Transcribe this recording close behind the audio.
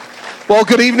Well,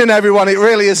 good evening, everyone. It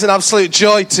really is an absolute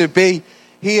joy to be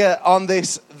here on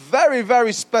this very,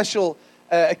 very special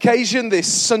occasion,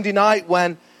 this Sunday night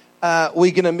when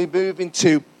we're going to be moving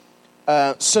to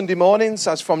Sunday mornings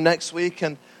as from next week.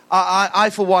 And I,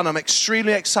 for one, I'm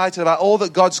extremely excited about all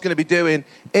that God's going to be doing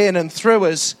in and through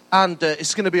us. And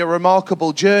it's going to be a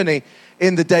remarkable journey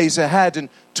in the days ahead. And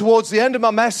towards the end of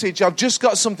my message, I've just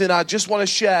got something I just want to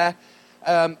share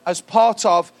as part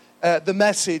of the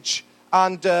message.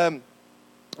 And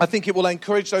I think it will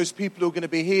encourage those people who are going to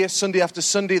be here Sunday after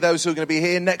Sunday, those who are going to be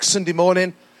here next Sunday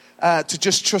morning, to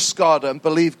just trust God and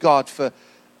believe God for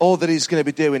all that He's going to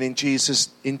be doing in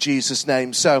Jesus'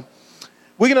 name. So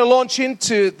we're going to launch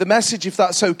into the message, if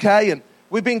that's okay. And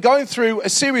we've been going through a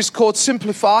series called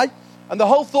Simplify. And the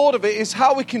whole thought of it is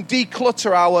how we can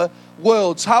declutter our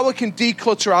worlds, how we can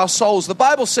declutter our souls. The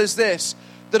Bible says this,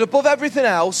 that above everything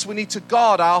else, we need to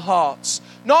guard our hearts.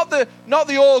 Not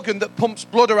the organ that pumps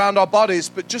blood around our bodies,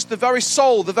 but just the very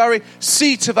soul, the very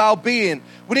seat of our being.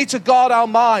 We need to guard our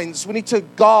minds. We need to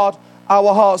guard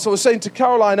our hearts. So I was saying to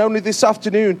Caroline only this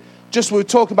afternoon, just we were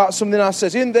talking about something I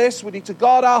said. In this, we need to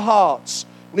guard our hearts.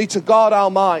 We need to guard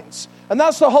our minds. And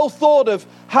that's the whole thought of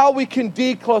how we can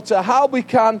declutter, how we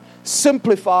can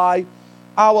simplify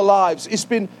our lives. It's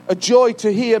been a joy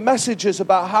to hear messages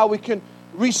about how we can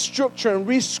restructure and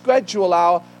reschedule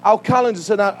our calendars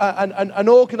and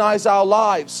organize our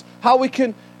lives. How we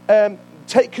can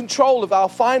take control of our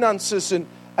finances and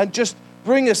just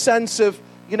bring a sense of,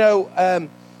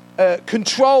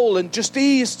 control and just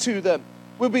ease to them.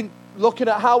 We've been looking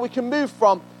at how we can move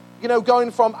from,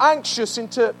 going from anxious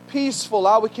into peaceful,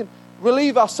 how we can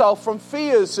relieve ourselves from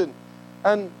fears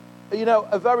and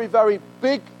a very, very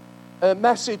big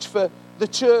message for the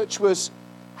church was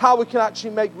how we can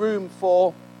actually make room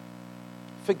for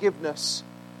forgiveness.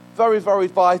 Very, very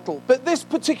vital. But this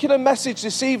particular message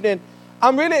this evening,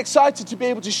 I'm really excited to be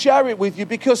able to share it with you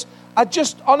because I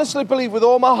just honestly believe with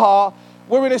all my heart,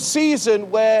 we're in a season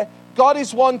where God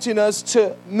is wanting us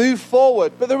to move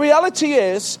forward. But the reality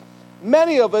is,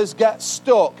 many of us get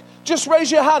stuck. Just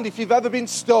raise your hand if you've ever been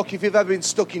stuck, if you've ever been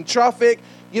stuck in traffic,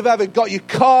 you've ever got your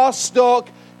car stuck,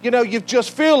 you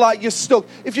just feel like you're stuck.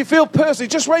 If you feel personally,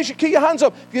 just keep your hands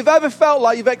up. If you've ever felt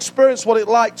like you've experienced what it's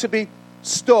like to be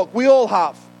stuck, we all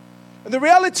have. And the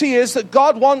reality is that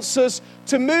God wants us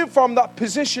to move from that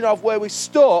position of where we're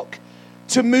stuck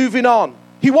to moving on.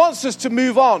 He wants us to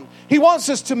move on. He wants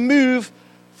us to move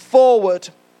forward.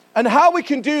 And how we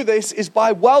can do this is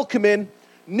by welcoming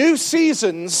new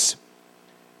seasons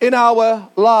in our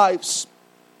lives.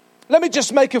 Let me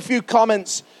just make a few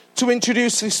comments to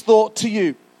introduce this thought to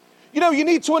you. You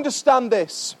need to understand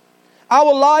this.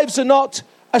 Our lives are not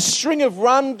a string of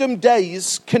random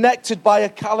days connected by a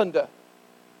calendar.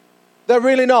 They're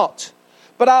really not.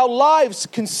 But our lives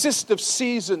consist of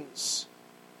seasons.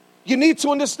 You need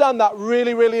to understand that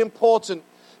really, really important.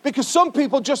 Because some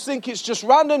people just think it's just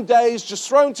random days, just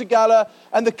thrown together,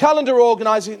 and the calendar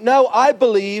organizes it. No, I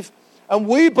believe, and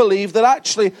we believe, that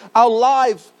actually our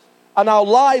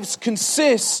lives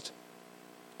consist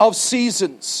of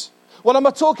seasons. What am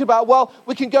I talking about? Well,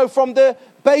 we can go from the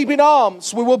baby in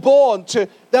arms, we were born, to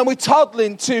then we're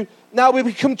toddling, to now we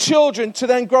become children, to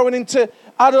then growing into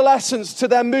adolescence, to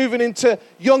then moving into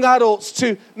young adults,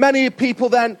 to many people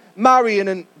then marrying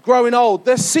and growing old.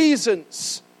 There's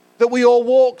seasons that we all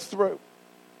walk through.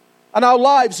 And our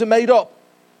lives are made up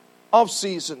of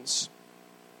seasons.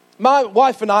 My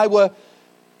wife and I were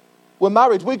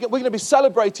married. We're going to be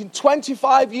celebrating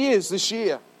 25 years this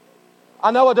year. I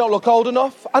know I don't look old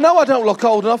enough.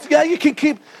 Yeah, you can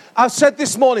keep... I said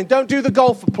this morning, don't do the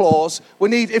golf applause.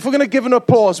 If we're going to give an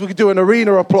applause, we could do an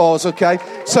arena applause, okay?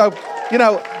 So,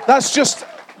 that's just...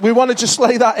 We want to just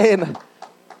lay that in.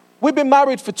 We've been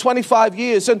married for 25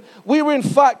 years, and we were in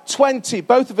fact 20.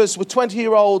 Both of us were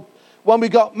 20-year-old when we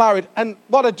got married. And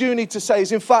what I do need to say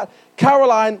is, in fact,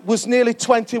 Caroline was nearly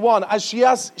 21, as she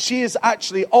is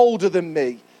actually older than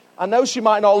me. I know she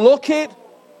might not look it.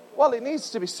 Well, it needs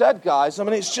to be said, guys. I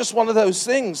mean, it's just one of those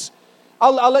things.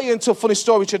 I'll let you into a funny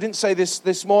story, which I didn't say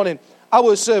this morning. I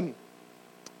was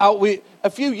a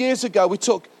few years ago. We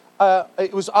took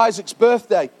it was Isaac's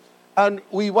birthday, and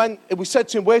we said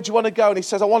to him, "Where do you want to go?" And he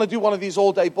says, "I want to do one of these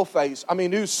all-day buffets." I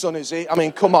mean, whose son is he? I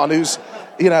mean, come on,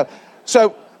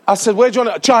 So I said, "Where do you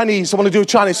want to?" Chinese. I want to do a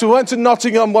Chinese. So we went to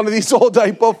Nottingham, one of these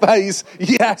all-day buffets.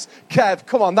 Yes, Kev,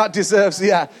 come on, that deserves.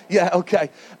 Yeah, okay.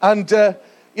 And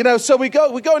so we're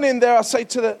going in there. I say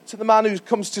to the man who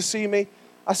comes to see me,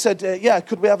 I said,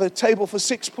 could we have a table for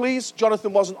 6, please?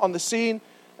 Jonathan wasn't on the scene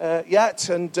yet,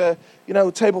 and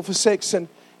table for 6. And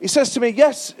he says to me,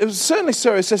 "Yes, it was certainly,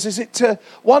 sir." He says, "Is it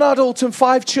 1 adult and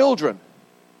 5 children?"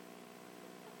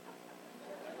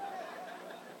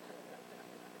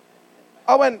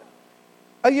 I went,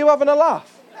 are you having a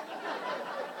laugh?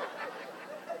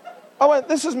 I went,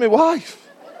 this is my wife.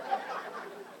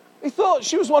 He thought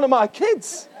she was one of my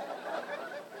kids.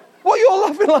 What are you all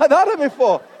laughing like that at me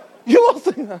for? You all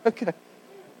think that? Okay.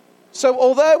 So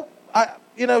although,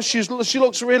 she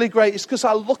looks really great, it's because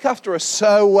I look after her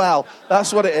so well.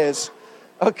 That's what it is.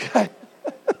 Okay.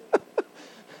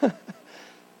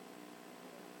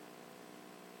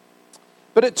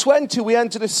 But at 20, we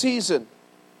entered a season.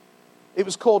 It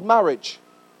was called marriage.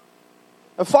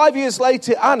 And 5 years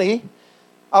later, Annie,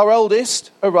 our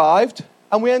oldest, arrived.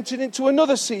 And we entered into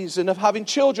another season of having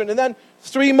children. And then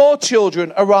 3 more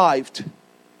children arrived.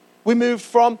 We moved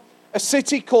from a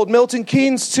city called Milton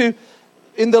Keynes to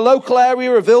in the local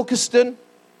area of Ilkeston.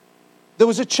 There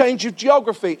was a change of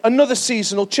geography, another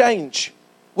seasonal change.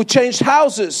 We changed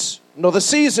houses, another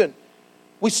season.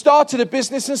 We started a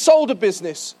business and sold a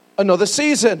business, another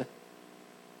season.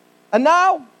 And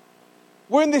now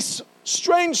we're in this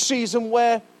strange season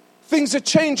where things are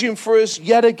changing for us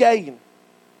yet again.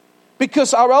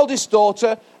 Because our eldest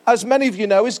daughter, as many of you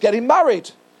know, is getting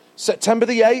married. September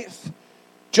the 8th,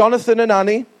 Jonathan and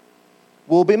Annie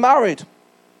will be married.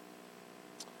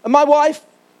 And my wife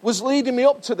was leading me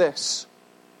up to this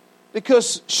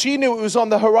because she knew it was on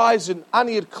the horizon.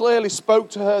 Annie had clearly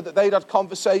spoke to her that they'd had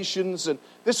conversations, and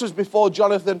this was before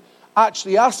Jonathan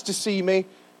actually asked to see me,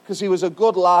 because he was a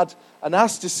good lad, and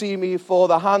asked to see me for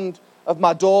the hand of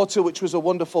my daughter, which was a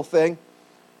wonderful thing.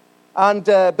 And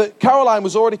but Caroline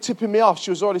was already tipping me off.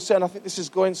 She was already saying, I think this is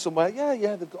going somewhere.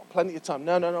 Yeah, they've got plenty of time.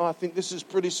 No, I think this is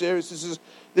pretty serious.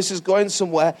 This is going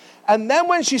somewhere. And then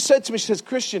when she said to me, she says,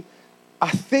 Christian, I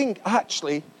think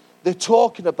actually they're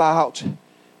talking about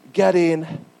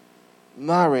getting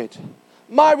married.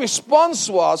 My response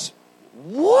was,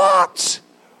 what?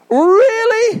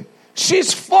 Really?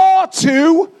 She's far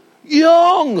too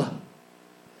young.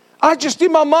 I just,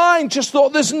 in my mind, just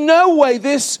thought there's no way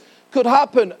this could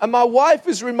happen. And my wife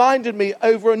has reminded me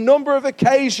over a number of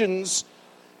occasions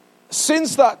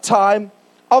since that time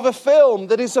of a film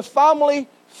that is a family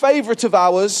favorite of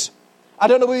ours. I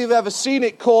don't know if you've ever seen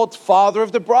it, called Father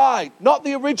of the Bride. Not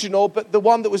the original, but the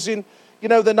one that was in, the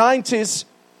 90s.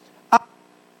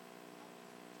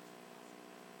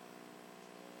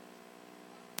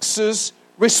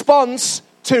 Response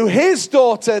to his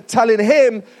daughter telling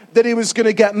him that he was going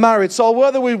to get married. So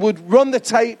whether we would run the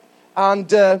tape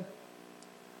and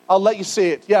I'll let you see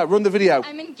it. Yeah, run the video.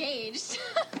 I'm engaged.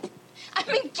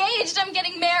 I'm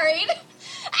getting married.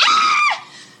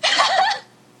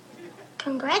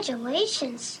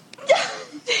 Congratulations.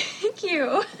 Thank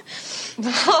you.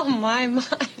 Oh, my.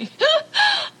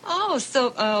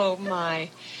 Oh, my.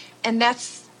 And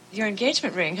that's your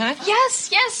engagement ring, huh?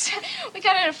 Yes. We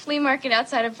got it at a flea market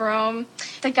outside of Rome.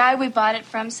 The guy we bought it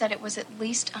from said it was at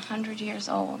least 100 years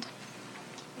old.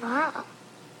 Wow.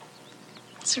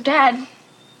 So, Dad,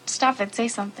 stop it. Say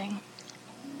something.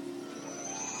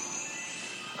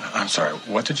 I'm sorry,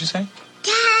 what did you say?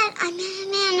 Dad, I met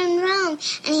a man in Rome,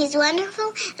 and he's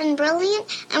wonderful and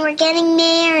brilliant, and we're getting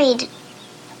married.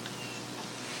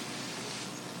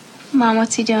 Mom,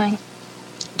 what's he doing?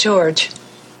 George.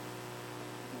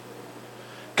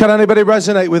 Can anybody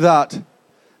resonate with that?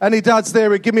 Any dads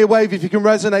there, give me a wave if you can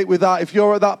resonate with that. If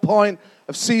you're at that point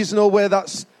of seasonal where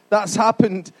that's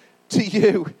happened to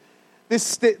you.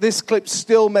 This clip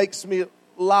still makes me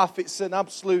laugh. It's an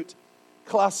absolute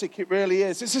classic. It really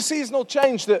is. It's a seasonal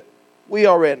change that we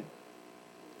are in.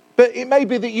 But it may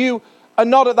be that you are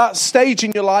not at that stage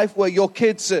in your life where your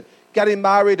kids are getting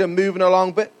married and moving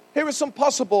along. But here are some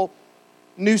possible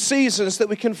new seasons that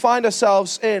we can find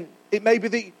ourselves in. It may be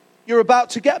that you're about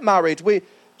to get married. We're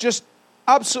just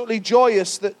absolutely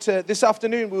joyous that this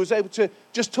afternoon we was able to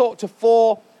just talk to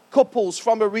 4 couples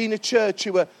from Arena Church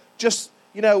who are just,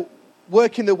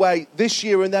 working their way this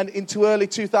year and then into early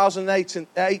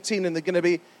 2018, and they're going to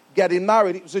be getting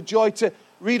married. It was a joy to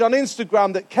read on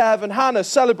Instagram that Kev and Hannah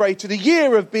celebrated a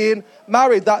year of being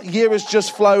married. That year has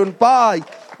just flown by.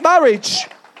 Marriage,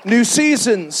 new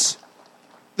seasons.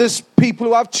 There's people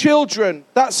who have children.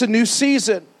 That's a new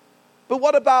season. But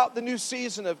what about the new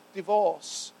season of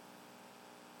divorce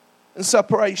and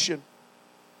separation?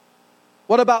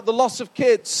 What about the loss of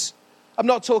kids? I'm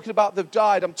not talking about they've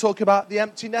died. I'm talking about the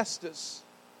empty nesters,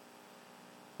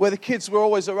 where the kids were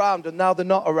always around and now they're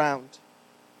not around.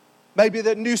 Maybe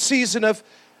the new season of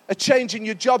a change in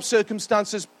your job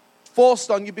circumstances forced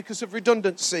on you because of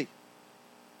redundancy.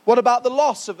 What about the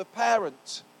loss of a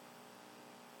parent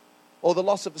or the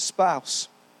loss of a spouse?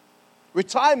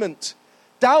 Retirement,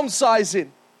 downsizing.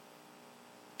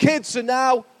 Kids are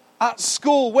now at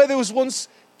school. Where there was once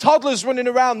toddlers running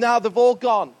around, now they've all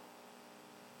gone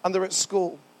and they're at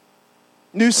school.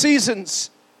 New seasons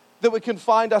that we can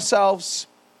find ourselves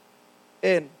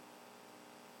in.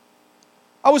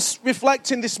 I was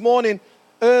reflecting this morning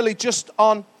early just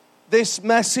on this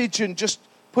message and just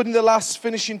putting the last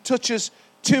finishing touches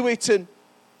to it. And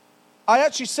I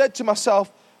actually said to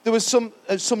myself, there was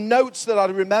some notes that I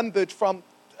remembered from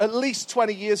at least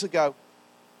 20 years ago.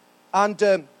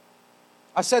 And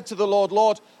I said to the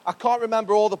Lord, I can't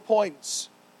remember all the points.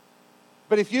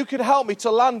 But if you could help me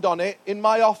to land on it in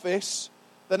my office,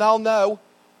 then I'll know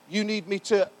you need me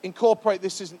to incorporate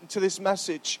this into this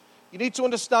message. You need to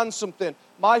understand something.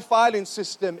 My filing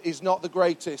system is not the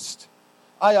greatest.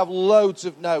 I have loads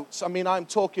of notes. I mean, I'm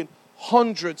talking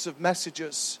hundreds of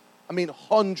messages.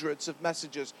 Hundreds of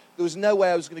messages. There was no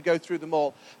way I was going to go through them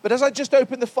all. But as I just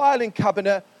opened the filing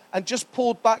cabinet and just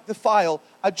pulled back the file,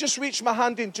 I just reached my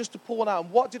hand in just to pull one out.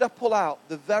 And what did I pull out?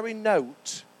 The very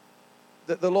note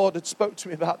that the Lord had spoke to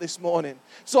me about this morning.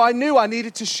 So I knew I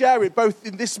needed to share it both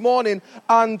in this morning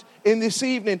and in this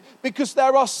evening, because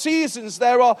there are seasons,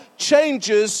 there are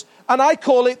changes, and I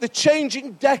call it the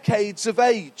changing decades of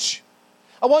age.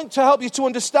 I want to help you to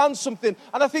understand something,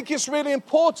 and I think it's really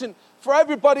important for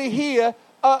everybody here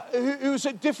who's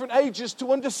at different ages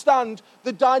to understand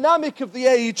the dynamic of the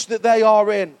age that they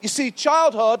are in. You see,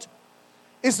 childhood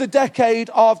is the decade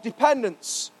of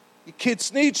dependence. Your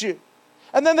kids need you.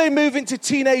 And then they move into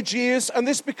teenage years, and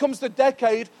this becomes the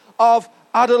decade of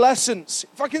adolescence.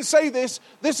 If I can say this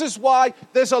is why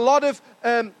there's a lot of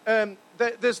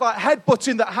there's like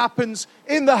headbutting that happens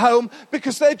in the home,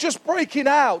 because they're just breaking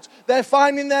out. They're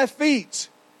finding their feet.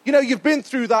 You know, you've been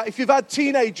through that. If you've had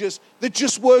teenagers, they're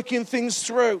just working things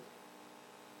through.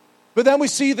 But then we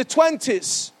see the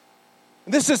 20s.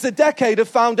 This is the decade of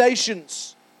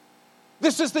foundations.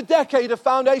 This is the decade of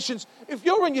foundations. If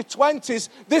you're in your 20s,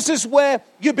 this is where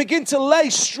you begin to lay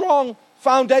strong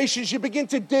foundations. You begin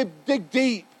to dig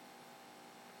deep.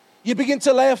 You begin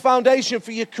to lay a foundation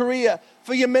for your career,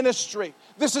 for your ministry.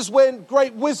 This is when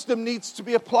great wisdom needs to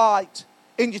be applied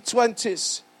in your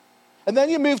 20s. And then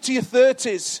you move to your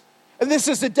 30s. And this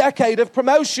is the decade of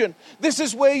promotion. This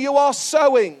is where you are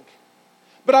sowing.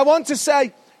 But I want to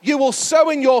say, you will sow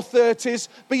in your 30s,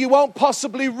 but you won't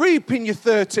possibly reap in your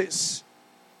 30s.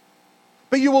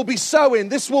 But you will be sowing.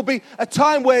 This will be a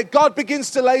time where God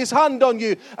begins to lay his hand on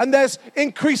you, and there's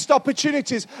increased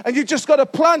opportunities. And you've just got to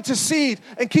plant a seed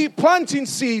and keep planting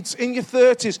seeds in your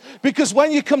 30s. Because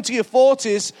when you come to your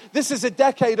 40s, this is a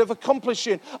decade of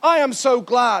accomplishing. I am so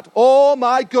glad. Oh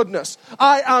my goodness.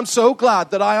 I am so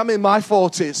glad that I am in my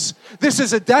 40s. This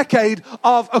is a decade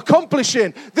of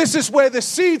accomplishing. This is where the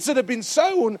seeds that have been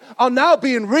sown are now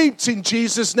being reaped in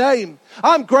Jesus' name.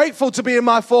 I'm grateful to be in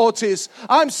my 40s.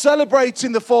 I'm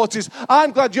celebrating the 40s.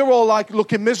 I'm glad you're all like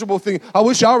looking miserable thinking, I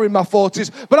wish I were in my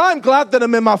 40s. But I'm glad that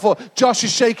I'm in my 40s. Josh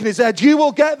is shaking his head. You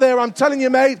will get there, I'm telling you,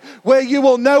 mate, where you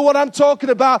will know what I'm talking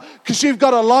about, because you've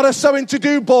got a lot of sowing to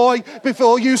do, boy,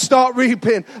 before you start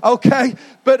reaping, okay?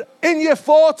 But in your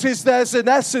 40s, there's an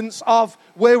essence of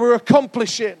where we're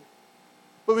accomplishing.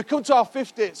 But we come to our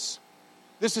 50s.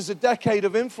 This is a decade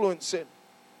of influencing.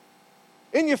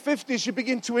 In your 50s, you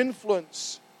begin to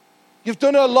influence. You've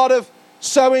done a lot of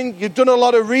sowing, you've done a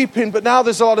lot of reaping, but now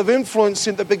there's a lot of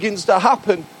influencing that begins to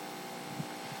happen.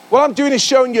 What I'm doing is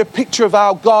showing you a picture of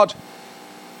how God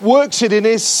works it in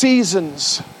his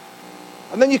seasons.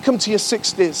 And then you come to your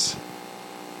 60s.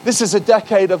 This is a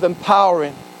decade of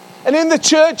empowering. And in the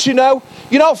church, you know,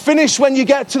 you're not finished when you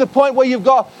get to the point where you've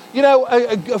got, you know,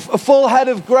 a full head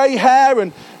of grey hair,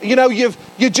 and, you know,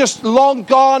 you're just long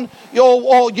gone,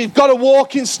 or you've got a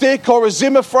walking stick or a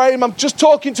Zimmer frame. I'm just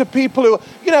talking to people who,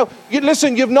 you know,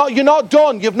 listen, you're not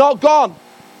done, you've not gone.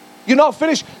 You're not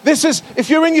finished. This is, if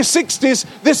you're in your 60s,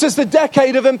 this is the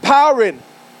decade of empowering.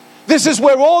 This is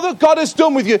where all that God has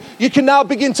done with you, you can now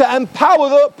begin to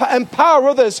empower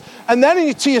others. And then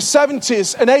into your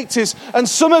 70s and 80s, and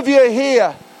some of you are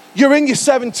here, you're in your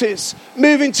 70s,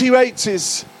 moving to your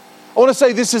 80s. I want to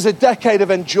say this is a decade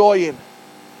of enjoying.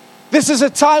 This is a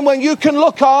time when you can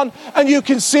look on and you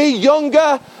can see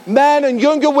younger men and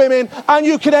younger women, and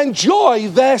you can enjoy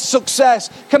their success.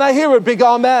 Can I hear a big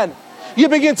amen? You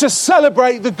begin to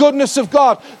celebrate the goodness of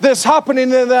God that's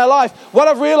happening in their life. What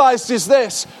I've realized is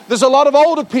this. There's a lot of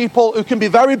older people who can be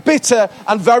very bitter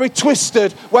and very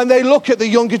twisted when they look at the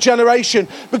younger generation,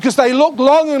 because they look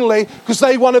longingly because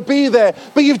they want to be there.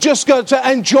 But you've just got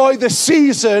to enjoy the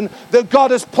season that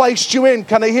God has placed you in.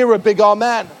 Can I hear a big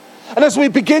amen? And as we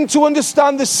begin to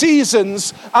understand the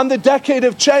seasons and the decade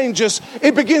of changes,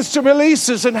 it begins to release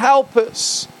us and help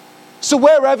us. So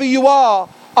wherever you are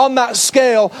on that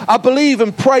scale, I believe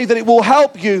and pray that it will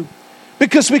help you,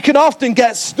 because we can often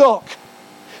get stuck.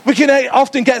 We can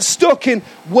often get stuck in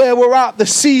where we're at, the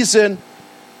season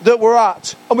that we're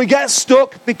at. And we get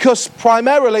stuck because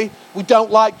primarily we don't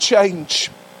like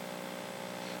change.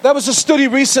 There was a study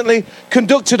recently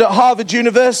conducted at Harvard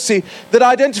University that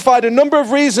identified a number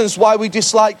of reasons why we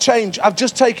dislike change. I've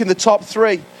just taken the top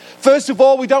 3. First of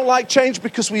all, we don't like change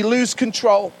because we lose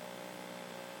control.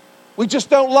 We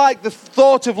just don't like the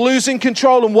thought of losing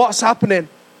control and what's happening.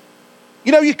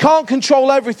 You know, you can't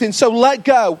control everything, so let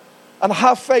go and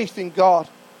have faith in God.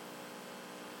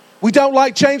 We don't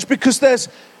like change because there's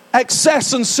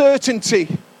excess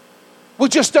uncertainty. We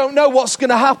just don't know what's going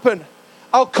to happen.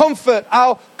 Our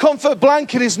comfort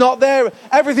blanket is not there.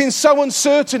 Everything's so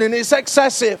uncertain and it's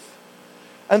excessive.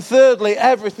 And thirdly,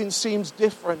 everything seems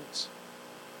different.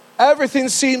 Everything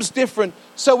seems different.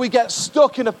 So we get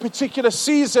stuck in a particular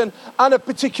season and a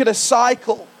particular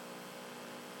cycle.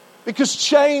 Because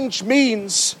change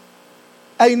means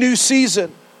a new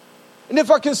season. And if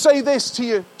I can say this to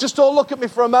you, just all look at me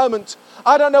for a moment.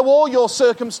 I don't know all your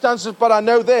circumstances, but I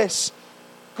know this.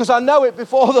 Because I know it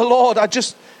before the Lord.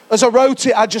 As I wrote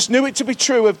it, I just knew it to be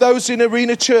true of those in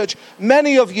Arena Church.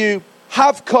 Many of you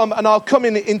have come and are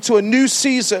coming into a new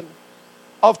season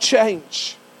of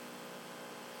change.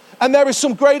 And there is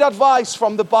some great advice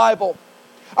from the Bible.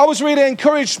 I was really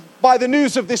encouraged by the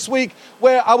news of this week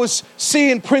where I was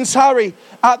seeing Prince Harry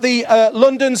at the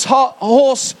London's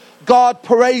Horse Guard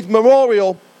Parade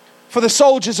Memorial for the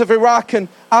soldiers of Iraq and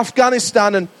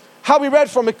Afghanistan, and how he read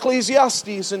from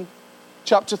Ecclesiastes in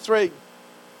chapter 3.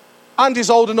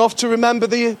 Andy's old enough to remember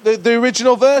the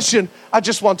original version. I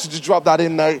just wanted to drop that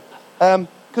in there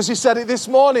because he said it this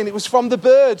morning. It was from the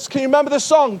Byrds. Can you remember the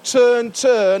song? Turn,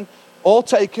 turn, all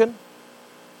taken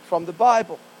from the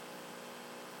Bible.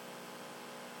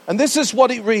 And this is what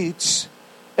it reads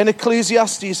in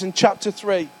Ecclesiastes in chapter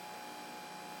 3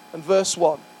 and verse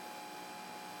 1.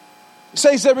 It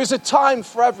says there is a time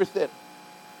for everything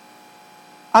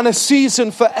and a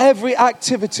season for every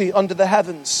activity under the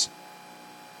heavens.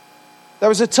 There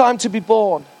is a time to be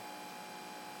born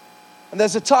and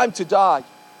there's a time to die.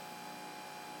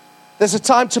 There's a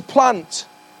time to plant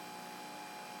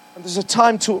and there's a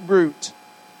time to uproot.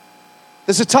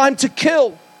 There's a time to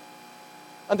kill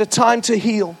and a time to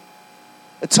heal,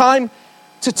 a time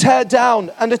to tear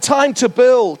down and a time to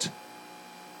build,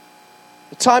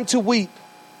 a time to weep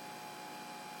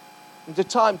and a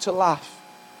time to laugh,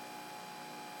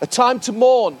 a time to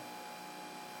mourn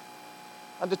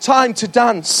and a time to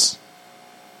dance,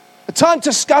 a time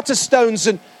to scatter stones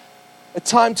and a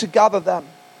time to gather them,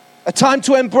 a time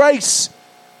to embrace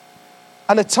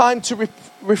and a time to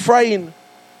refrain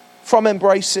from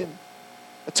embracing,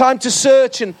 a time to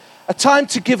search and a time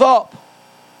to give up,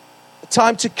 a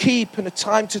time to keep and a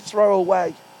time to throw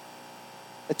away,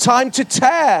 a time to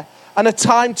tear and a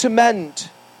time to mend,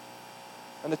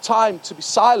 and a time to be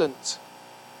silent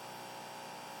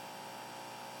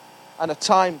and a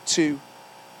time to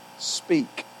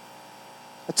speak,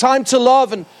 a time to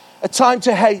love and a time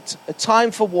to hate, a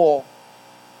time for war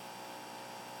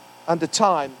and a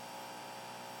time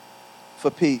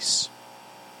for peace.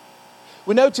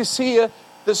 We notice here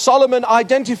that Solomon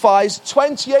identifies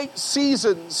 28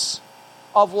 seasons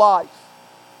of life.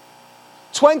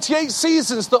 28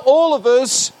 seasons that all of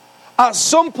us at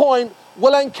some point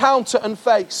will encounter and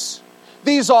face.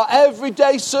 These are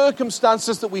everyday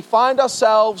circumstances that we find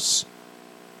ourselves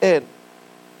in.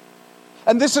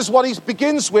 And this is what he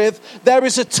begins with. There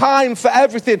is a time for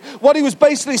everything. What he was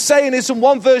basically saying is, and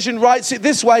one version writes it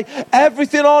this way,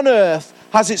 everything on earth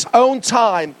has its own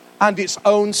time and its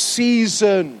own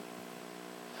season.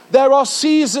 There are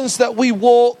seasons that we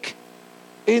walk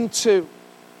into.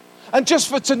 And just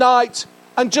for tonight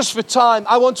and just for time,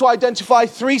 I want to identify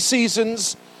 3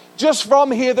 seasons just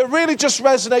from here that really just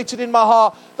resonated in my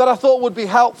heart that I thought would be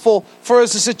helpful for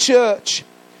us as a church.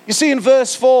 You see in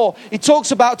verse 4, he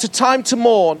talks about a time to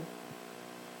mourn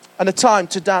and a time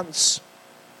to dance.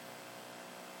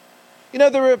 You know,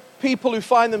 there are people who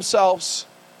find themselves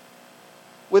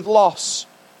with loss.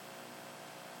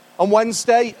 On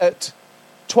Wednesday at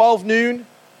 12 noon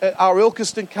at our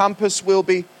Ilkeston campus, we'll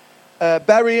be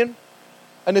burying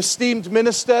an esteemed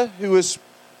minister who was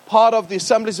part of the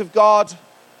Assemblies of God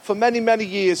for many, many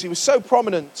years. He was so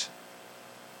prominent.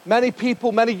 Many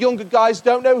people, many younger guys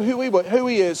don't know who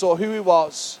he is or who he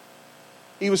was.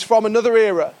 He was from another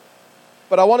era.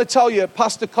 But I want to tell you,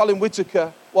 Pastor Colin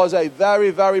Whitaker was a very,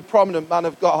 very prominent man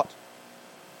of God.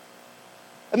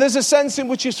 And there's a sense in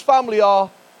which his family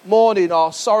are mourning,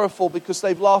 are sorrowful because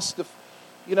they've lost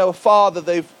a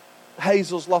father.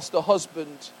 Hazel's lost a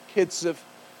husband.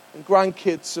 And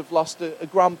grandkids have lost a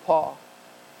grandpa.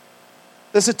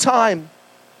 There's a time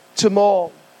to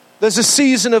mourn. There's a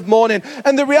season of mourning.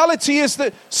 And the reality is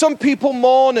that some people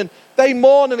mourn and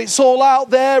it's all out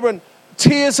there and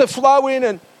tears are flowing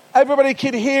and everybody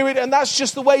can hear it and that's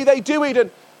just the way they do it.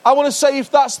 And I want to say if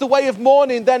that's the way of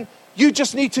mourning, then you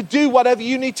just need to do whatever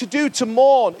you need to do to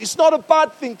mourn. It's not a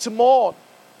bad thing to mourn.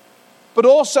 But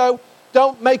also,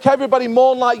 don't make everybody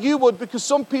mourn like you would, because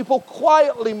some people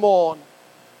quietly mourn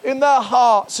in their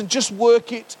hearts and just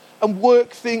work it and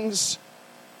work things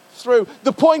through.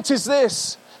 The point is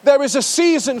this: there is a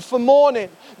season for mourning.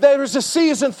 There is a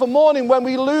season for mourning when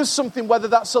we lose something, whether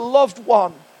that's a loved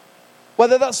one,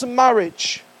 whether that's a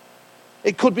marriage.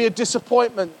 It could be a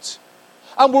disappointment.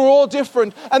 And we're all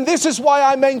different. And this is why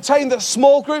I maintain that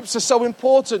small groups are so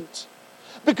important.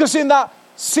 Because in that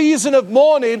season of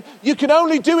mourning, you can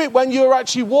only do it when you're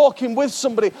actually walking with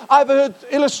somebody. I've heard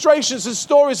illustrations and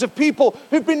stories of people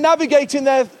who've been navigating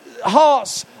their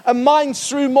hearts and minds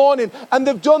through mourning, and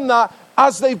they've done that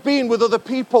as they've been with other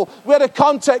people. We had a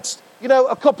context,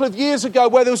 a couple of years ago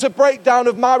where there was a breakdown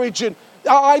of marriage, and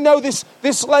I know this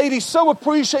lady so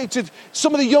appreciated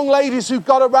some of the young ladies who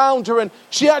got around her, and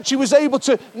she actually was able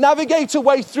to navigate her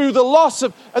way through the loss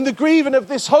of and the grieving of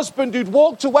this husband who'd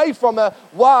walked away from her.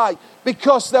 Why?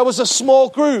 Because there was a small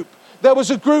group. There was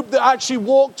a group that actually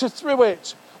walked her through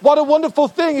it. What a wonderful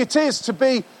thing it is to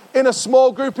be in a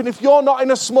small group. And if you're not in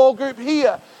a small group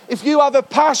here, if you have a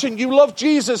passion, you love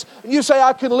Jesus, and you say,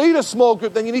 I can lead a small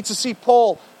group, then you need to see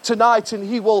Paul tonight, and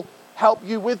he will help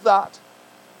you with that.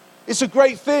 It's a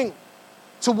great thing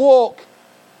to walk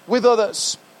with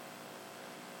others.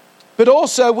 But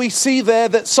also we see there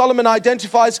that Solomon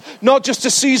identifies not just a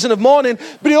season of mourning,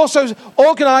 but he also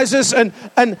organizes and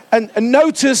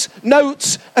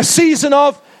notes a season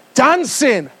of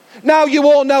dancing. Now you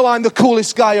all know I'm the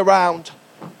coolest guy around.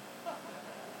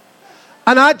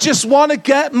 And I just want to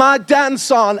get my dance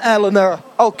on, Eleanor,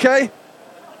 okay?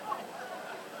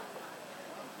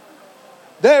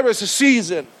 There is a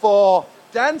season for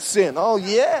dancing. Oh,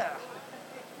 yeah.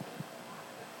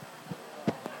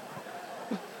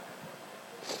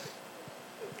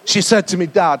 She said to me,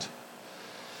 Dad,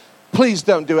 please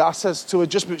don't do it. I says to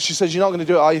her, she says, you're not going to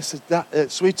do it. I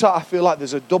said, sweetheart, I feel like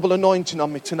there's a double anointing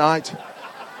on me tonight.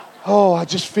 Oh, I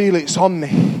just feel it's on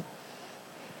me.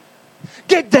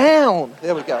 Get down.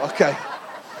 There we go. Okay.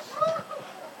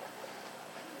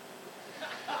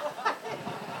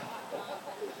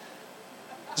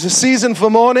 There's a season for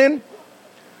mourning.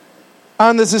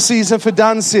 And there's a season for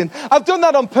dancing. I've done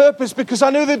that on purpose because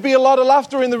I knew there'd be a lot of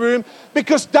laughter in the room.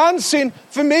 Because dancing,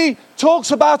 for me,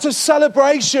 talks about a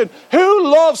celebration. Who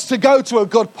loves to go to a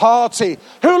good party?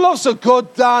 Who loves a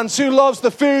good dance? Who loves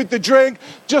the food, the drink,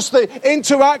 just the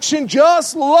interaction?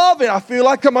 Just love it. I feel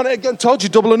like I'm on it again. Told you,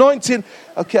 double anointing.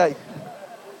 Okay.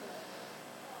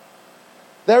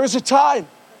 There is a time.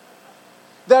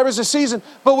 There is a season.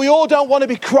 But we all don't want to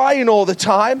be crying all the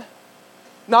time.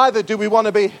 Neither do we want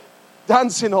to be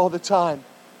dancing all the time.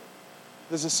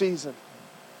 There's a season.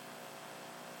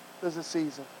 There's a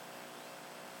season.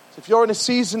 So if you're in a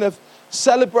season of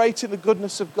celebrating the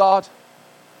goodness of God,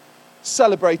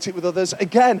 celebrate it with others.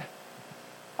 Again,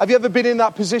 have you ever been in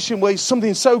that position where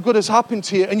something so good has happened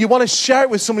to you and you want to share it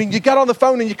with somebody, and you get on the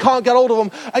phone and you can't get hold of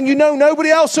them, and you know nobody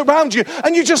else around you,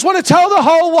 and you just want to tell the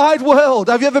whole wide world?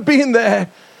 Have you ever been there?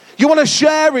 You want to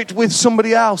share it with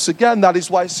somebody else. Again, that is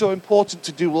why it's so important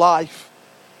to do life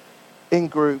in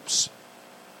groups.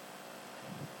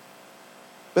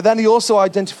 But then he also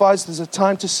identifies there's a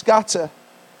time to scatter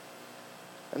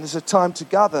and there's a time to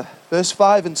gather. Verse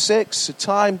 5 and 6, a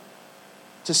time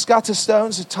to scatter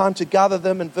stones, a time to gather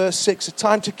them. And verse 6, a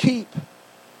time to keep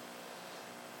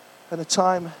and a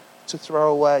time to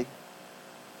throw away.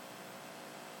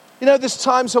 There's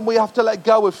times when we have to let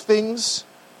go of things.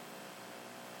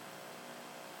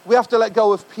 We have to let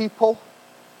go of people.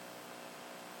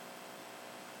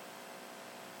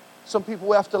 Some people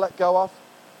we have to let go of.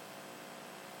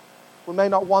 We may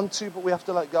not want to, but we have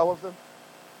to let go of them.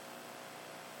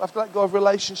 We have to let go of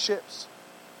relationships.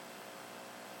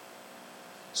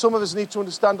 Some of us need to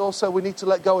understand also we need to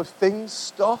let go of things,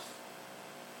 stuff.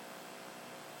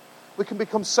 We can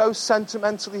become so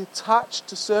sentimentally attached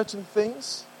to certain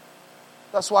things.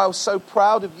 That's why I was so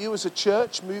proud of you as a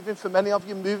church, moving from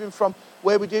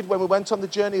where we did when we went on the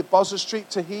journey of Bosworth Street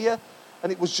to here, and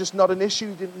it was just not an issue.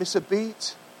 You didn't miss a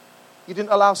beat. You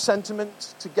didn't allow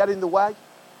sentiment to get in the way.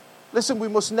 Listen, we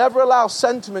must never allow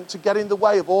sentiment to get in the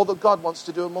way of all that God wants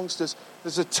to do amongst us.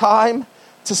 There's a time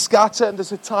to scatter and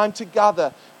there's a time to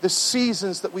gather. The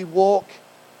seasons that we walk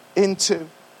into.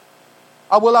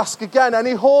 I will ask again,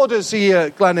 any hoarders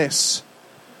here, Glennis?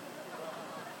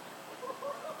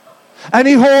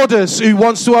 Any hoarders who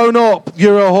wants to own up?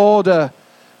 You're a hoarder.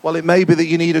 Well, it may be that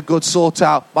you need a good sort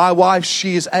out. My wife,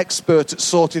 she is expert at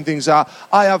sorting things out.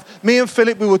 Me and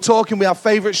Philip, we were talking, we have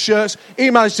favourite shirts. He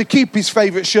managed to keep his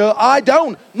favourite shirt. I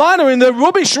don't. Mine are in the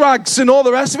rubbish rags and all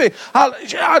the rest of it.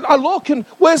 I look and,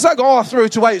 where's that gone? I threw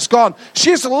it away, it's gone.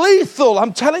 She's lethal,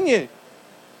 I'm telling you.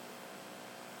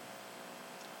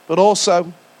 But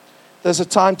also, there's a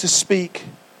time to speak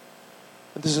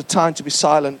and there's a time to be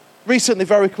silent. Recently,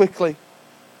 very quickly,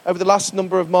 over the last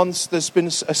number of months, there's been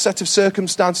a set of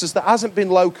circumstances that hasn't been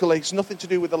locally, it's nothing to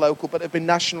do with the local, but have been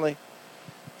nationally,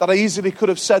 that I easily could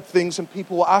have said things and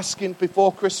people were asking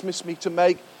before Christmas me to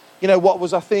make, what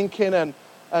was I thinking,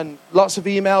 and lots of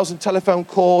emails and telephone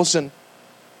calls, and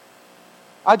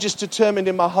I just determined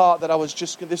in my heart that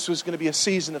this was going to be a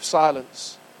season of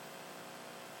silence.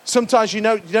 Sometimes you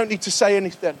don't need to say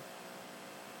anything.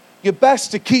 You're best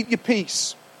to keep your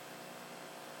peace.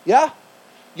 Yeah?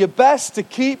 You're best to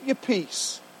keep your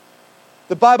peace.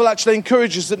 The Bible actually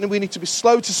encourages that we need to be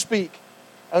slow to speak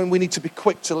and we need to be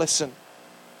quick to listen.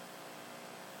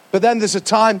 But then there's a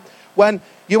time when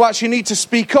you actually need to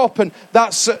speak up, and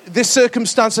this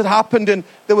circumstance had happened, and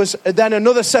there was then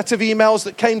another set of emails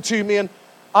that came to me, and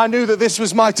I knew that this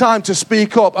was my time to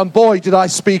speak up, and boy, did I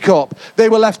speak up. They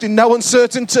were left in no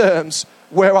uncertain terms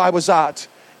where I was at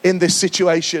in this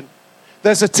situation.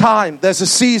 There's a time, there's a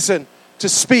season to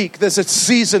speak. There's a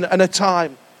season and a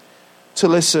time to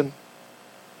listen.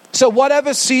 So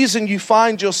whatever season you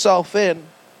find yourself in,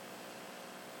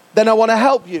 then I want to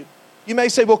help you. You may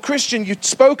say, well, Christian, you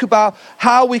spoke about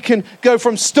how we can go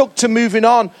from stuck to moving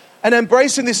on and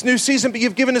embracing this new season, but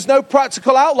you've given us no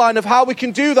practical outline of how we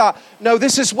can do that. No,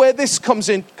 this is where this comes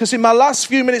in, because in my last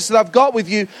few minutes that I've got with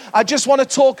you, I just want to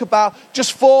talk about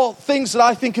just 4 things that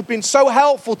I think have been so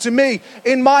helpful to me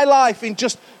in my life in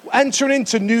just entering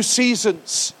into new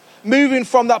seasons, moving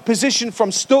from that position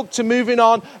from stuck to moving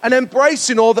on and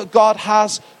embracing all that God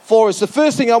has for us. The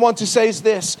first thing I want to say is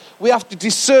this: we have to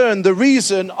discern the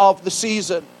reason of the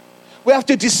season. We have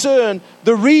to discern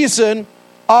the reason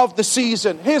of the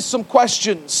season. Here's some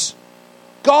questions.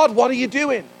 God, what are you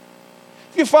doing?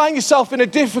 If you find yourself in a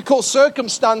difficult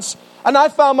circumstance, and I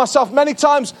found myself many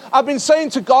times, I've been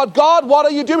saying to God, God, what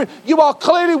are you doing? You are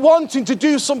clearly wanting to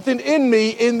do something in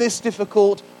me in this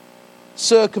difficult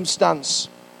circumstance.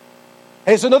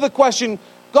 Here's another question.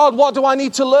 God, what do I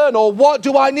need to learn? Or what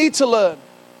do I need to learn?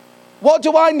 What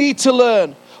do I need to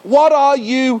learn? What are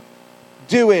you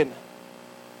doing?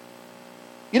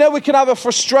 We can have a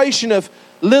frustration of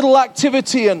little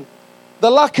activity and the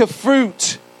lack of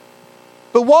fruit.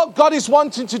 But what God is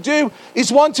wanting to do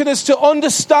is wanting us to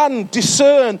understand,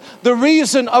 discern the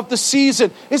reason of the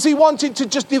season. Is he wanting to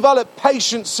just develop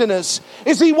patience in us?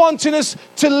 Is he wanting us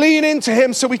to lean into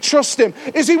him so we trust him?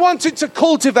 Is he wanting to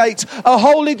cultivate a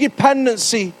holy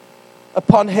dependency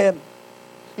upon him?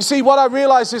 You see, what I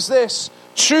realize is this: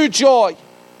 true joy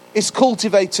is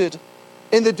cultivated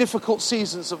in the difficult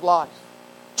seasons of life.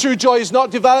 True joy is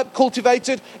not developed,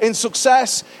 cultivated in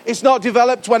success. It's not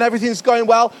developed when everything's going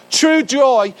well. True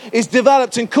joy is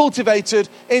developed and cultivated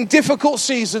in difficult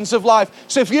seasons of life.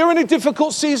 So if you're in a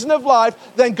difficult season of life,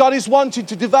 then God is wanting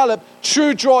to develop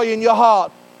true joy in your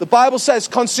heart. The Bible says,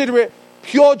 consider it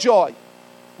pure joy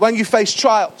when you face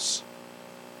trials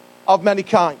of many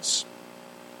kinds.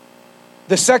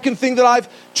 The second thing that I've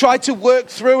tried to work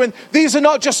through, and these are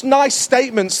not just nice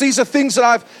statements, these are things that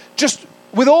I've just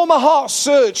with all my heart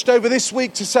searched over this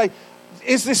week to say,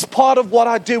 is this part of what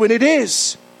I do? And it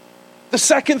is. The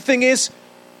second thing is,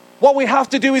 what we have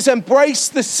to do is embrace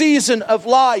the season of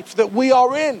life that we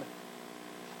are in.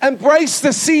 Embrace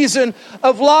the season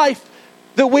of life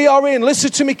that we are in.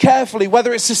 Listen to me carefully.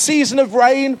 Whether it's a season of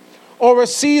rain or a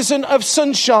season of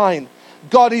sunshine,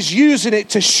 God is using it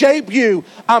to shape you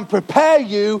and prepare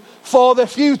you for the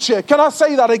future. Can I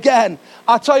say that again?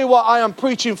 I tell you what, I am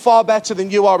preaching far better than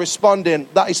you are responding.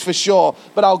 That is for sure.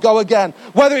 But I'll go again.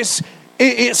 Whether it's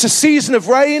a season of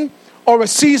rain or a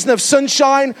season of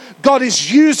sunshine, God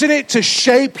is using it to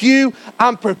shape you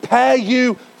and prepare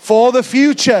you for the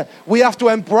future. We have to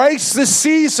embrace the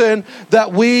season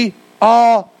that we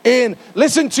are in.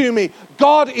 Listen to me.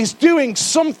 God is doing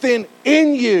something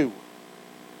in you.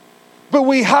 But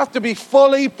we have to be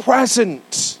fully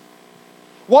present.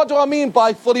 What do I mean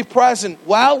by fully present?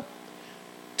 Well,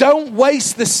 don't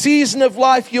waste the season of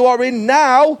life you are in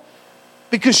now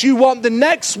because you want the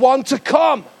next one to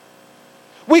come.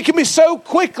 We can be so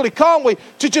quickly, can't we,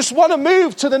 to just want to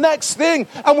move to the next thing,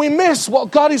 and we miss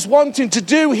what God is wanting to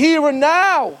do here and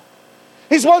now.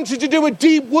 He's wanting to do a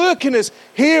deep work in us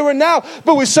here and now,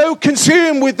 but we're so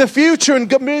consumed with the future and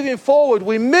moving forward,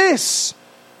 we miss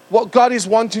what God is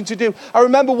wanting to do. I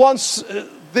remember once,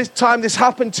 this time this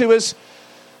happened to us,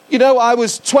 I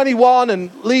was 21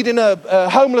 and leading a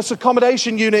homeless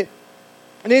accommodation unit.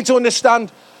 I need to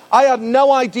understand, I had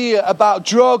no idea about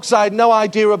drugs. I had no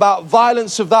idea about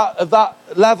violence of that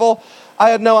level. I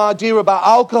had no idea about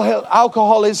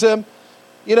alcoholism.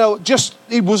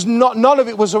 None of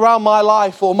it was around my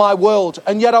life or my world.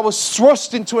 And yet I was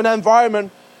thrust into an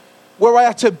environment where I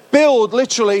had to build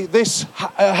literally this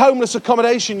homeless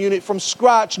accommodation unit from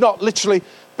scratch, not literally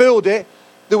build it.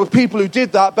 There were people who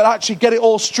did that, but actually get it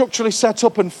all structurally set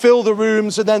up and fill the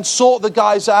rooms and then sort the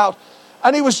guys out.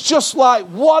 And it was just like,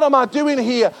 what am I doing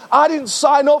here? I didn't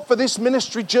sign up for this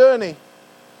ministry journey.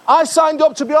 I signed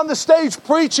up to be on the stage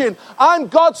preaching. I'm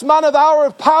God's man of the hour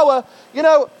of power,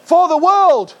 for the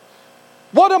world.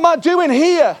 What am I doing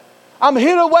here? I'm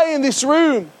hid away in this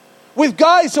room with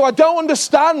guys who I don't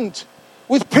understand,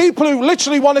 with people who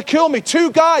literally want to kill me.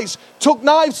 2 guys took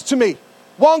knives to me.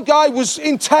 One guy was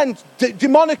intent,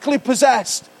 demonically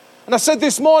possessed. And I said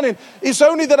this morning, it's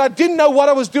only that I didn't know what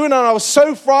I was doing and I was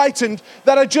so frightened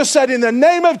that I just said, in the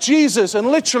name of Jesus, and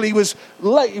literally he was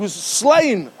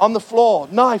slain on the floor,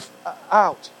 knife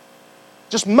out,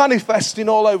 just manifesting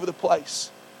all over the place.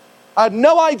 I had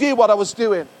no idea what I was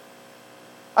doing.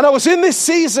 And I was in this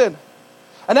season.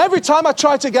 And every time I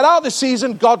tried to get out of the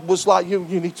season, God was like, you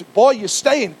need to, boy, you're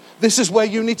staying. This is where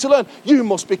you need to learn. You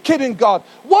must be kidding, God.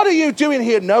 What are you doing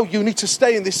here? No, you need to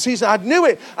stay in this season. I knew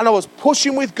it. And I was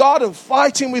pushing with God and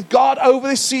fighting with God over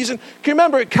this season. Can you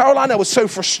remember at Caroline, I was so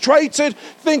frustrated,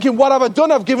 thinking, what have I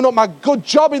done? I've given up my good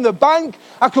job in the bank.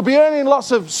 I could be earning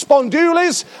lots of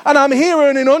spondoolies. And I'm here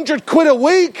earning 100 quid a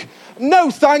week.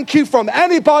 No thank you from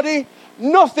anybody.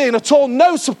 Nothing at all,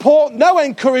 no support, no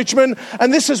encouragement,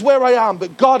 and this is where I am.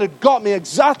 But God had got me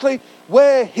exactly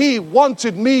where He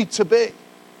wanted me to be.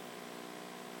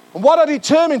 And what I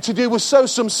determined to do was sow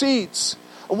some seeds.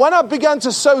 And when I began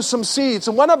to sow some seeds,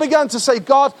 and when I began to say,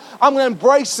 God, I'm going to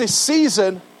embrace this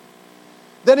season,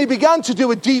 then He began to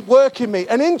do a deep work in me.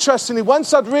 And interestingly,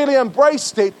 once I'd really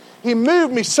embraced it, He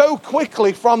moved me so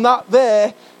quickly from that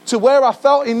there to where I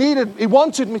felt He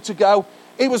wanted me to go.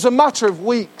 It was a matter of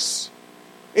weeks.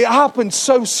 It happened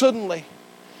so suddenly.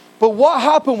 But what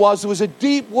happened was there was a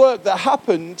deep work that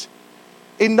happened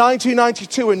in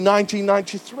 1992 and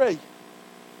 1993.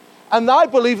 And I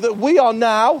believe that we are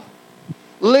now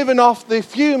living off the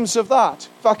fumes of that.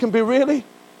 If I can be really,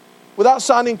 without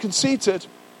sounding conceited,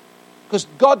 because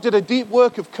God did a deep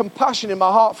work of compassion in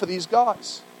my heart for these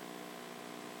guys.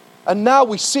 And now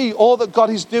we see all that God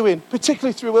is doing,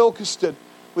 particularly through Ilkeston,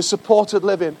 with supported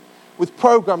living, with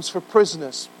programs for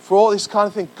prisoners, for all this kind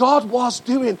of thing. God was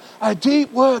doing a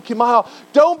deep work in my heart.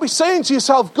 Don't be saying to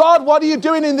yourself, God, what are you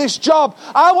doing in this job?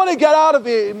 I want to get out of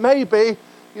it. Maybe,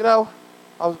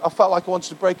 I felt like I wanted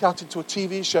to break out into a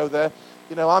TV show there.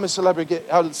 I'm a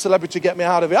celebrity, get me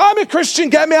out of it. I'm a Christian,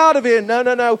 get me out of here.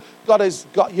 No. God has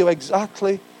got you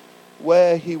exactly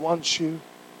where He wants you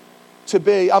to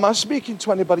be. Am I speaking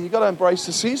to anybody? You've got to embrace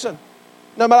the season.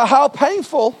 No matter how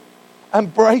painful,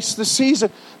 embrace the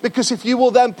season. Because if you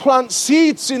will then plant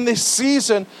seeds in this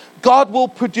season, God will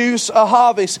produce a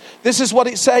harvest. This is what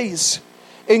it says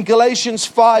in Galatians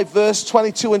 5, verse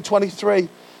 22 and 23.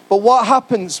 But what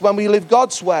happens when we live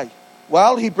God's way?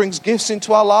 Well, He brings gifts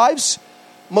into our lives,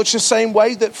 much the same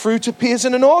way that fruit appears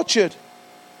in an orchard.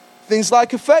 Things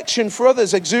like affection for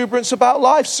others, exuberance about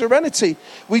life, serenity.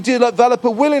 We develop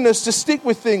a willingness to stick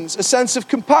with things, a sense of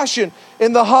compassion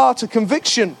in the heart, a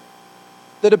conviction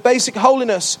that a basic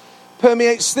holiness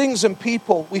permeates things and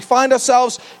people. We find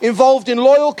ourselves involved in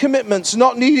loyal commitments,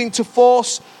 not needing to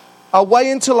force our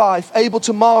way into life, able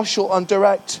to marshal and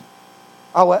direct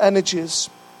our energies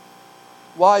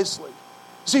wisely.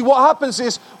 See, what happens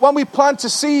is when we plant a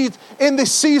seed in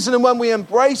this season and when we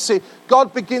embrace it,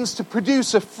 God begins to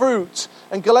produce a fruit.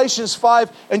 And Galatians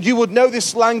 5, and you would know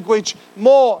this language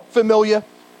more familiar,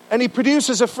 and He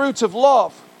produces a fruit of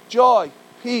love, joy,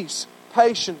 peace,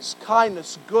 patience,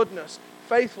 kindness, goodness,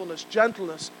 faithfulness,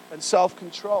 gentleness, and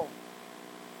self-control.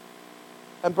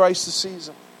 Embrace the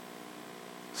season.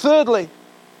 Thirdly,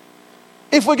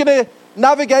 if we're going to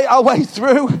navigate our way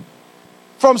through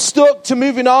from stuck to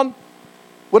moving on,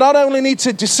 we not only need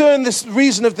to discern this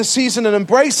reason of the season and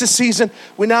embrace the season,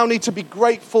 we now need to be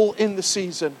grateful in the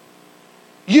season.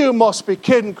 You must be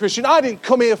kidding, Christian. I didn't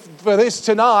come here for this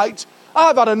tonight.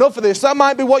 I've had enough of this. That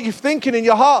might be what you're thinking in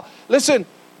your heart. Listen,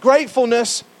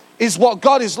 gratefulness is what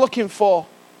God is looking for.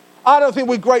 I don't think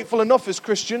we're grateful enough as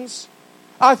Christians.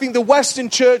 I think the Western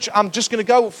church, I'm just going to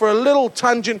go for a little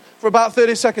tangent for about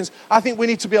 30 seconds. I think we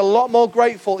need to be a lot more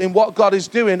grateful in what God is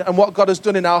doing and what God has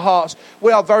done in our hearts.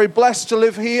 We are very blessed to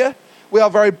live here. We are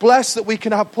very blessed that we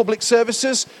can have public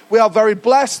services. We are very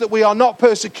blessed that we are not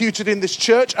persecuted in this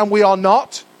church, and we are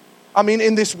not. I mean,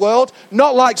 in this world,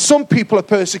 not like some people are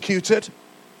persecuted.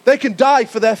 They can die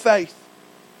for their faith.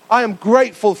 I am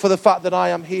grateful for the fact that I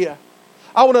am here.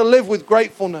 I want to live with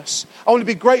gratefulness. I want to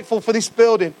be grateful for this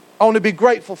building. I want to be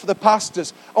grateful for the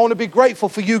pastors. I want to be grateful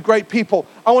for you great people.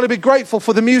 I want to be grateful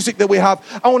for the music that we have.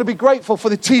 I want to be grateful for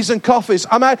the teas and coffees.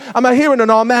 Am I hearing an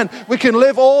amen? We can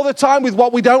live all the time with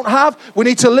what we don't have. We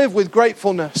need to live with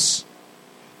gratefulness.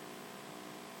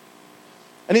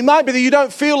 And it might be that you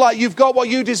don't feel like you've got what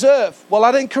you deserve. Well,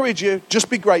 I'd encourage you, just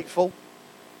be grateful.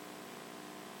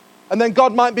 And then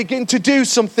God might begin to do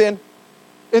something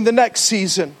in the next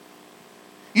season.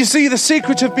 You see, the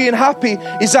secret of being happy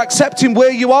is accepting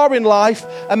where you are in life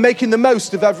and making the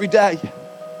most of every day.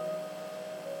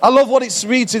 I love what it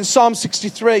reads in Psalm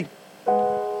 63.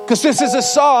 Because this is a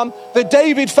psalm that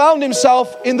David found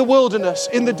himself in the wilderness,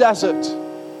 in the desert.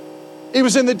 He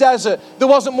was in the desert. There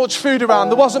wasn't much food around.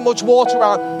 There wasn't much water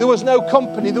around. There was no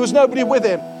company. There was nobody with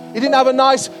him. He didn't have a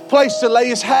nice place to lay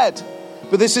his head.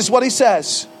 But this is what he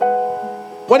says.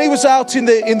 When he was out in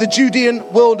the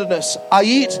Judean wilderness, I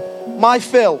eat my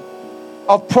fill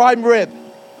of prime rib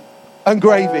and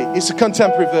gravy. It's a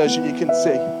contemporary version, you can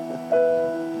see.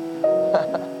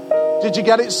 Did you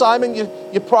get it, Simon?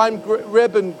 Your prime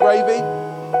rib and gravy?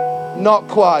 Not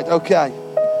quite. Okay.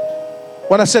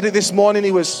 When I said it this morning,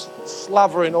 he was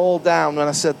slavering all down when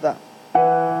I said that.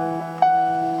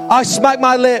 I smack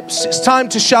my lips. It's time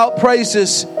to shout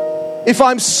praises. If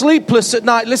I'm sleepless at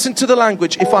night, listen to the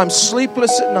language. If I'm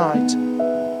sleepless at night,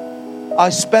 I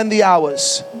spend the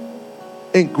hours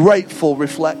in grateful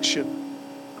reflection.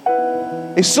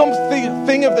 If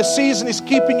something of the season is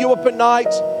keeping you up at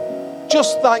night,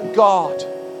 just thank God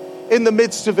in the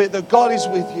midst of it that God is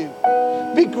with you.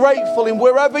 Be grateful in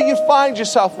wherever you find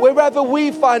yourself, wherever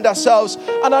we find ourselves.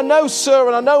 And I know, sir,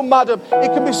 and I know, madam,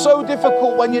 it can be so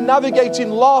difficult when you're navigating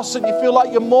loss and you feel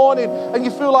like you're mourning and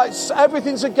you feel like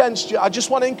everything's against you. I just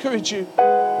want to encourage you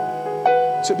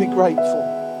to be grateful.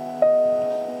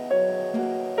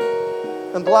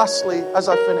 And lastly, as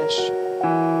I finish,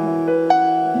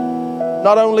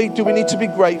 not only do we need to be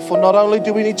grateful, not only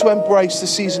do we need to embrace the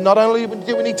season, not only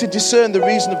do we need to discern the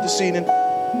reason of the season,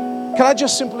 can I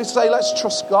just simply say, let's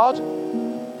trust God?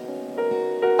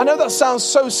 I know that sounds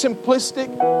so simplistic,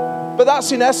 but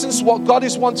that's in essence what God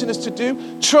is wanting us to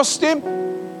do. Trust Him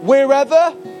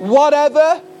wherever,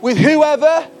 whatever, with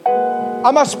whoever.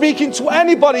 Am I speaking to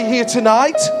anybody here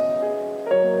tonight?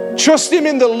 Trust Him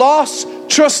in the loss.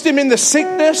 Trust Him in the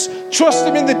sickness. Trust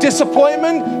Him in the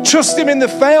disappointment. Trust Him in the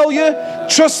failure.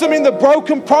 Trust Him in the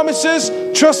broken promises.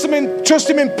 Trust Him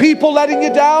in people letting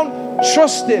you down.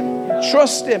 Trust Him.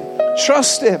 Trust Him.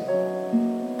 Trust Him.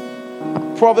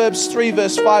 Proverbs 3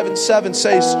 verse 5 and 7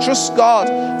 says, trust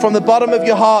God from the bottom of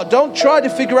your heart. Don't try to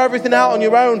figure everything out on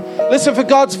your own. Listen for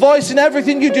God's voice in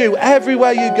everything you do,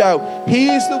 everywhere you go. He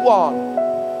is the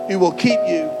one who will keep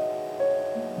you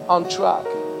on track.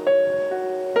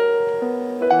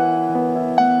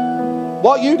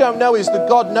 What you don't know is that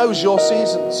God knows your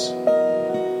seasons,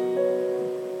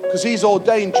 because He's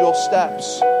ordained your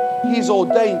steps. He's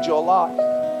ordained your life.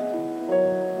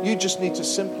 You just need to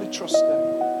simply trust Him.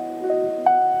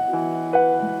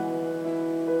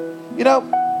 You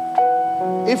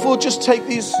know, if we'll just take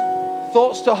these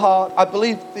thoughts to heart, I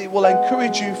believe it will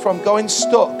encourage you from going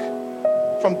stuck,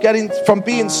 from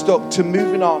being stuck to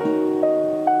moving on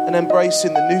and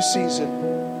embracing the new season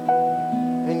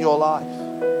in your life.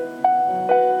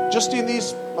 Just in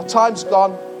these, my time's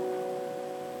gone,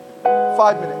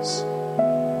 5 minutes.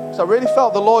 So I really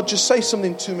felt the Lord just say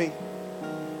something to me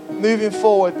moving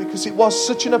forward, because it was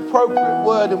such an appropriate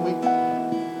word,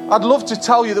 and I'd love to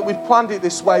tell you that we'd planned it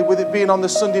this way with it being on the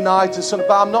Sunday night and Sunday,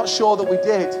 but I'm not sure that we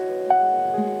did.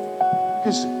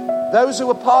 Because those who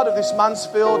are part of this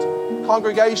Mansfield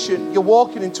congregation, you're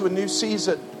walking into a new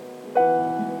season.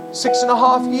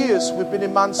 6.5 years we've been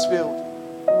in Mansfield.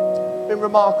 It's been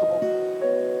remarkable.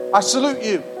 I salute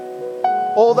you,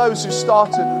 all those who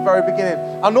started at the very beginning,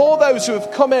 and all those who have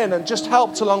come in and just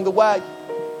helped along the way.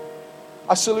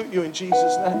 I salute you in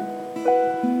Jesus'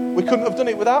 name. We couldn't have done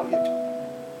it without you.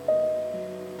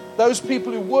 Those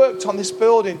people who worked on this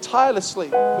building tirelessly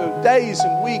for days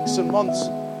and weeks and months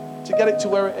to get it to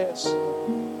where it is.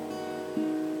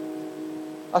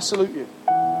 I salute you.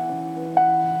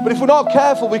 But if we're not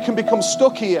careful, we can become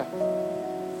stuck here.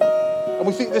 And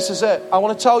we think this is it. I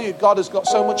want to tell you, God has got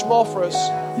so much more for us.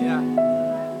 Yeah.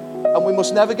 And we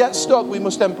must never get stuck. We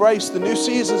must embrace the new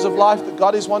seasons of life that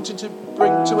God is wanting to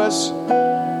bring to us.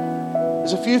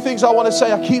 There's a few things I want to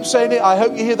say. I keep saying it. I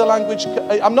hope you hear the language.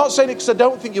 I'm not saying it because I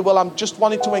don't think you will. I'm just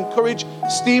wanting to encourage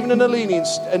Stephen and Alini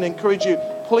and encourage you.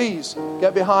 Please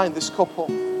get behind this couple.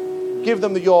 give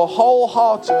them your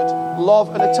wholehearted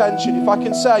love and attention. If I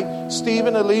can say,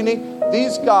 Stephen, Alini,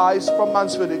 these guys from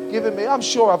Mansfield have given me, I'm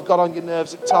sure I've got on your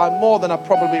nerves at times, more than I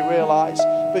probably realise.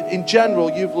 But in general,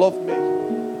 you've loved me.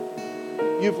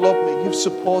 You've loved me. You've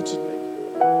supported me.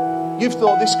 You've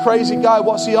thought, this crazy guy,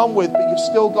 what's he on with? But you've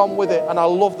still gone with it. And I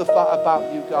love the fact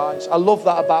about you guys. I love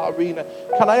that about Arena.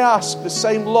 Can I ask the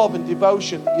same love and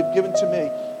devotion that you've given to me,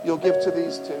 you'll give to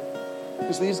these two?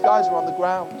 Because these guys are on the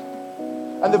ground.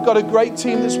 And they've got a great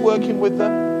team that's working with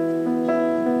them.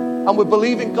 And we're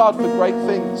believing God for great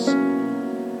things.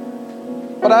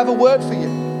 But I have a word for you.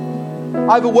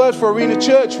 I have a word for Arena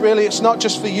Church, really. It's not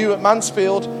just for you at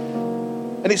Mansfield.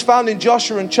 And it's found in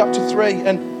Joshua in chapter 3.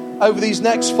 And over these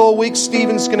next 4 weeks,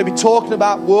 Stephen's going to be talking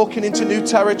about walking into new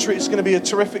territory. It's going to be a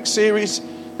terrific series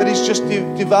that he's just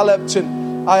developed.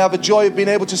 And I have a joy of being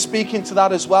able to speak into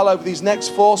that as well over these next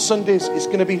 4 Sundays. It's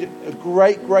going to be a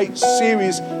great, great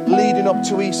series leading up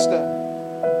to Easter.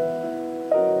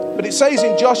 But it says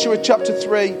in Joshua chapter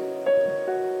 3,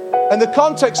 and the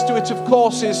context to it, of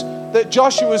course, is that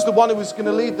Joshua is the one who was going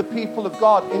to lead the people of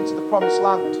God into the promised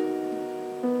land.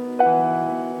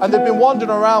 And they've been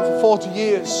wandering around for 40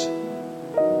 years.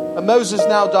 And Moses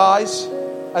now dies.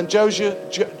 And Joshua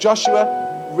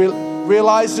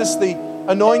realizes the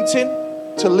anointing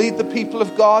to lead the people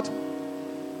of God.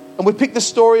 And we pick the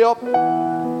story up.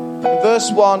 In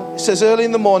verse 1, it says, early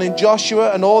in the morning,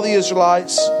 Joshua and all the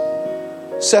Israelites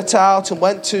set out and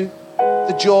went to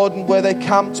the Jordan, where they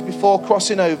camped before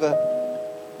crossing over.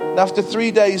 And after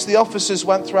 3 days, the officers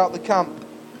went throughout the camp,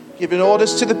 giving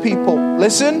orders to the people.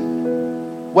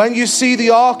 Listen, when you see the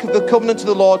ark of the covenant of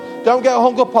the Lord, don't get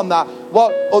hung up on that.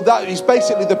 That is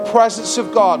basically the presence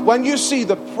of God. When you see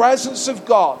the presence of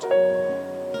God,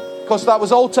 because that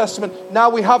was Old Testament, now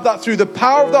we have that through the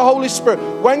power of the Holy Spirit.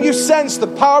 When you sense the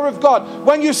power of God,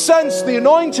 when you sense the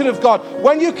anointing of God,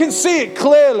 when you can see it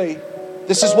clearly,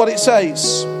 this is what it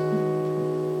says.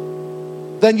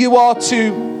 Then you are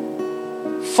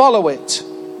to follow it.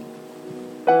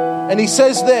 And he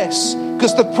says this,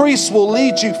 because the priests will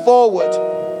lead you forward.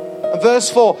 And verse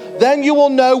 4, then you will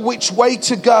know which way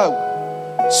to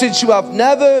go, since you have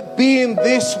never been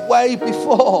this way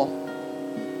before.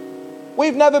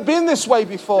 We've never been this way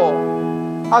before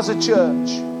as a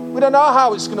church. We don't know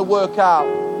how it's going to work out,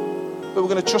 but we're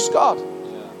going to trust God.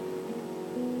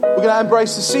 We're going to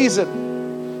embrace the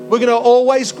season. We're going to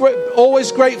always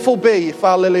grateful be. If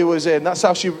our Lily was in, that's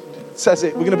how she says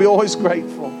it. We're going to be always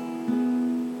grateful.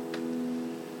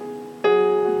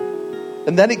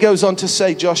 And then it goes on to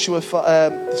say, Joshua 3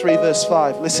 verse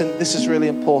 5. Listen, this is really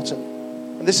important.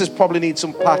 And this probably needs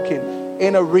unpacking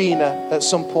in Arena at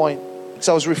some point. Because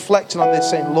I was reflecting on this,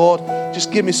 saying, Lord,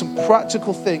 just give me some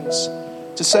practical things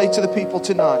to say to the people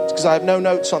tonight. Because I have no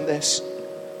notes on this.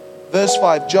 Verse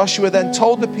 5, Joshua then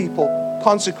told the people,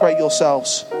 consecrate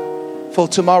yourselves. For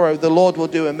tomorrow the Lord will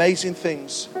do amazing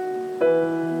things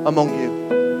among you.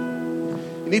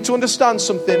 You need to understand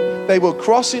something. They were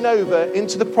crossing over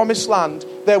into the promised land.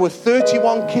 There were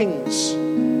 31 kings.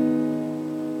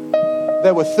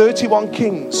 There were 31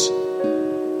 kings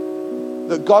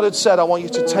that God had said, I want you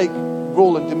to take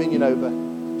rule and dominion over.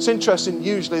 It's interesting,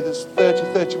 usually there's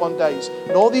 31 days.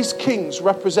 And all these kings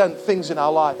represent things in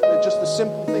our life. They're just the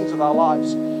simple things of our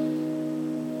lives.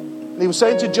 And he was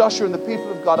saying to Joshua and the people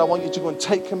of God, I want you to go and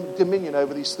take dominion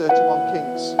over these 31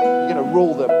 kings. You're going to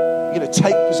rule them. You're going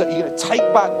to take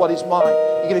back what is mine.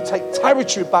 You're going to take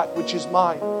territory back which is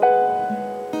mine.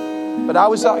 But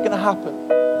how is that going to happen?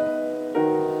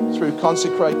 Through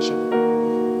consecration.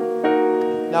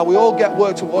 Now we all get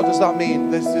worked. What does that mean?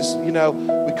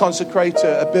 We consecrate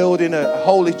a building, a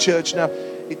holy church. Now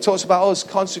it talks about us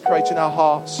consecrating our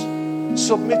hearts,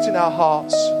 submitting our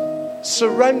hearts,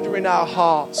 surrendering our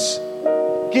hearts,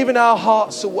 giving our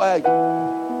hearts away,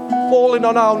 falling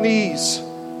on our knees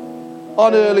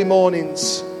on early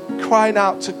mornings, crying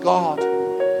out to God,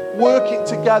 working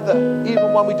together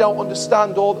even when we don't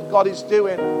understand all that God is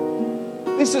doing.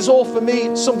 This is all for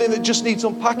me something that just needs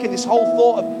unpacking, this whole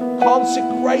thought of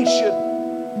consecration.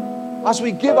 As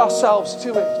we give ourselves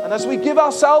to it, and as we give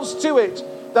ourselves to it,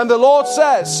 then the Lord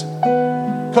says,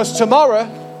 because tomorrow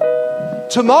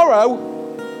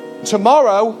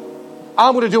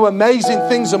I'm going to do amazing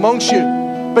things amongst you,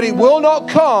 but it will not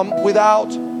come without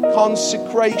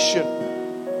consecration.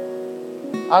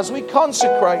 As we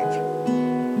consecrate,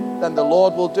 then the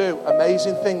Lord will do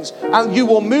amazing things, and you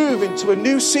will move into a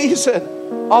new season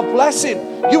of blessing.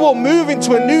 You will move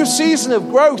into a new season of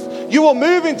growth. You will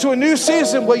move into a new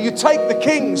season where you take the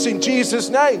kings in Jesus'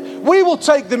 name. We will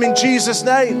take them in Jesus'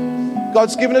 name.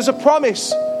 God's given us a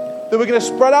promise. that we're going to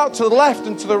spread out to the left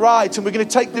and to the right, and we're going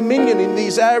to take dominion in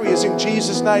these areas in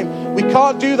Jesus' name. We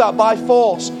can't do that by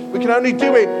force. We can only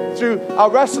do it through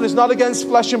our wrestle is not against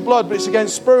flesh and blood, but it's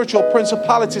against spiritual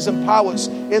principalities and powers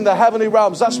in the heavenly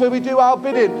realms. That's where we do our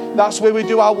bidding. That's where we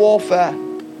do our warfare.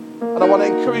 And I want to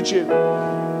encourage you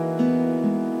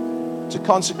to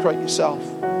consecrate yourself,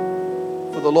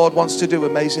 for the Lord wants to do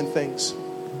amazing things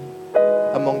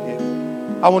among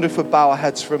you. I wonder if we bow our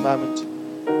heads for a moment.